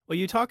Well,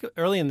 you talk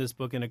early in this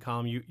book in a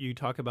column, you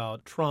talk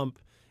about Trump,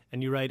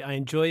 and you write, I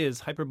enjoy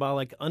his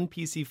hyperbolic,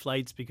 un-PC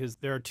flights because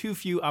there are too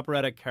few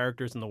operatic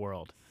characters in the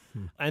world.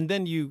 And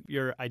then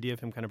your idea of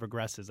him kind of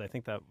regresses. I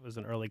think that was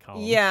an early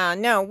column. Yeah,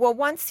 no. Well,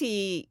 once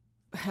he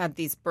had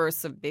these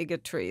bursts of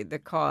bigotry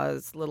that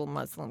caused little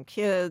Muslim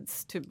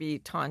kids to be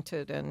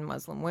taunted and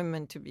Muslim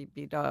women to be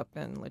beat up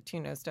and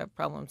Latinos to have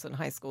problems in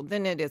high school,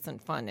 then it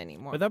isn't fun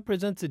anymore. But that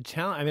presents a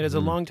challenge. I mean, as a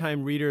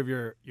longtime reader of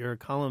your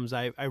columns,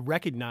 I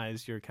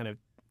recognize your kind of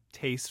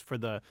taste for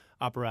the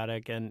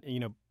operatic. And,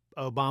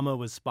 Obama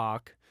was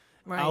Spock.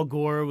 Right. Al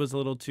Gore was a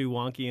little too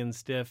wonky and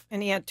stiff.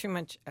 And he had too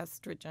much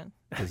estrogen.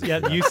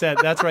 Yeah, you said,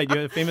 that's right. You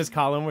had a famous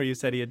column where you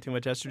said he had too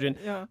much estrogen.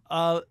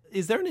 Yeah.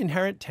 Is there an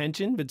inherent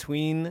tension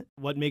between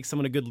what makes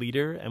someone a good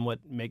leader and what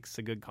makes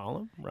a good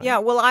column? Right? Yeah,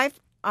 well,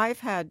 I've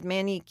had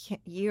many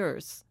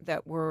years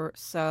that were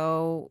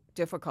so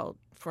difficult.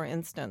 For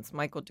instance,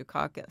 Michael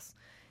Dukakis.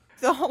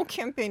 The whole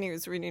campaign, he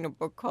was reading a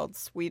book called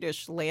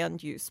Swedish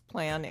Land Use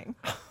Planning.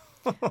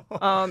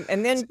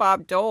 And then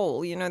Bob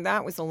Dole,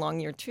 that was a long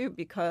year too,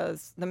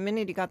 because the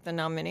minute he got the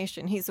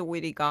nomination, he's a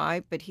witty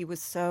guy, but he was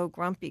so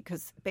grumpy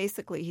because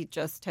basically he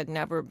just had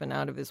never been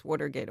out of his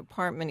Watergate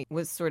apartment. He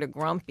was sort of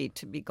grumpy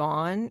to be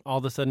gone. All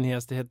of a sudden he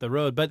has to hit the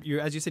road. But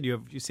as you said,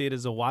 you see it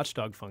as a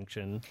watchdog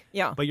function.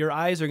 Yeah. But your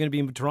eyes are going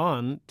to be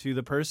drawn to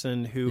the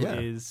person who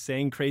is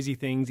saying crazy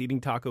things,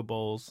 eating taco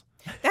bowls.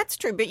 That's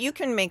true, but you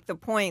can make the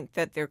point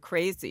that they're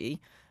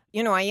crazy.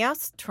 I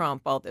asked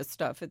Trump all this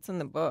stuff. It's in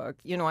the book.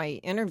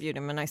 I interviewed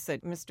him and I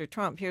said, Mr.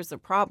 Trump, here's the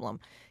problem.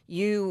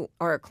 You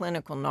are a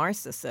clinical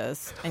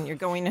narcissist and you're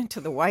going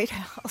into the White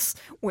House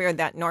where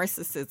that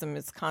narcissism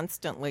is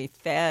constantly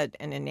fed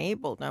and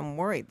enabled. I'm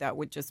worried that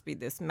would just be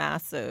this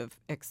massive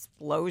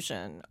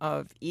explosion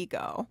of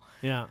ego.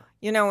 Yeah.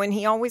 And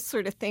he always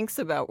sort of thinks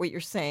about what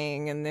you're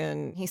saying. And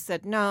then he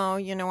said, no,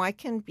 I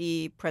can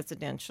be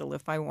presidential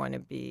if I want to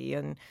be.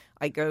 And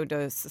I go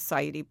to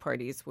society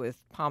parties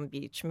with Palm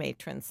Beach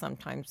matrons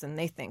sometimes, and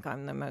they think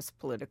I'm the most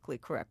politically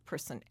correct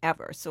person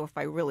ever. So if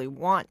I really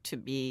want to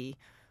be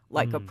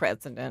like a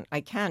president,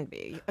 I can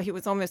be. He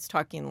was almost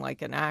talking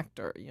like an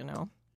actor,